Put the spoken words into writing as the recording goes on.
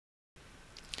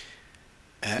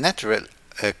A natural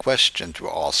question to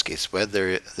ask is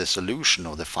whether the solution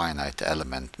of the finite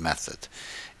element method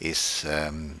is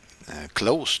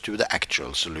close to the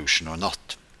actual solution or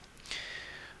not.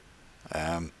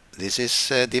 This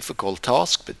is a difficult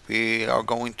task, but we are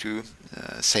going to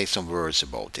say some words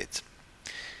about it.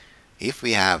 If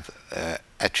we have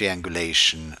a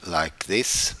triangulation like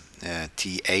this,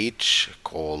 TH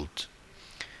called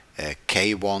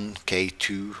K1,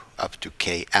 K2 up to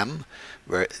Km,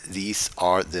 where these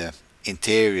are the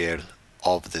interior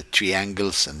of the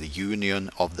triangles and the union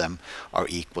of them are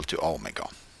equal to omega.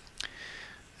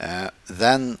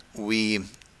 Then we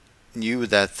knew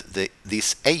that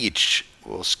this H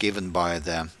was given by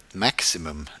the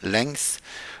maximum length,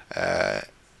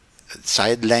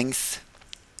 side length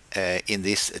in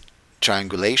this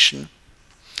triangulation.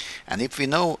 And if we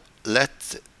now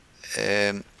let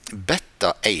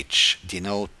beta H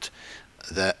denote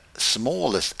the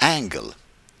smallest angle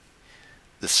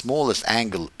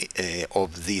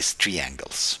of these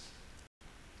triangles,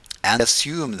 and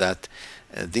assume that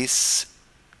this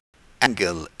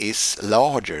angle is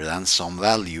larger than some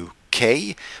value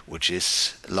k, which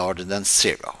is larger than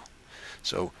 0.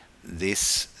 So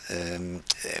this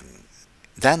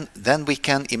then we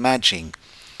can imagine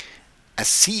a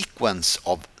sequence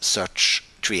of such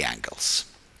triangles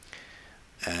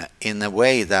in a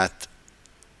way that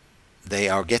they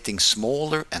are getting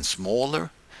smaller and smaller.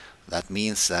 That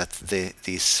means that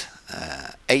this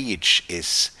H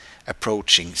is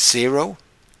approaching 0,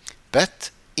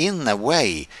 but in a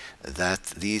way that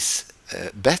this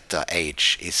beta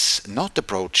H is not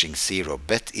approaching 0,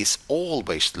 but is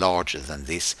always larger than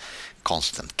this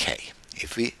constant k.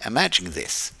 If we imagine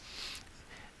this,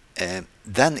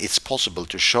 then it's possible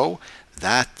to show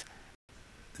that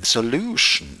the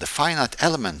solution, the finite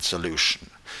element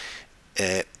solution,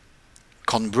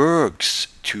 converges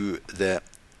to the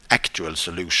actual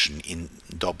solution in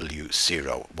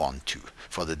W0, 1, 2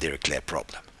 for the Dirichlet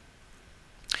problem.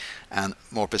 And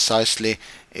more precisely,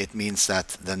 it means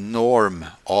that the norm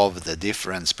of the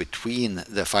difference between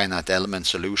the finite element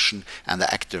solution and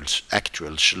the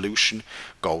actual solution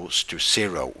goes to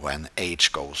 0 when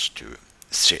H goes to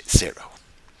 0.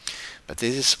 But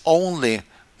this is only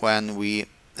when we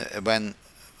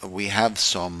have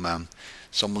some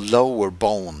lower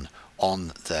bound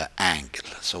on the angle.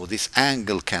 So this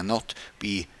angle cannot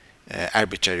be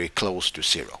arbitrarily close to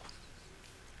 0.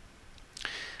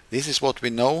 This is what we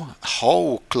know.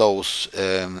 How close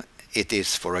it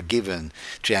is for a given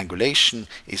triangulation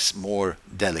is more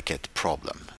delicate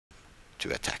problem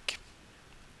to attack.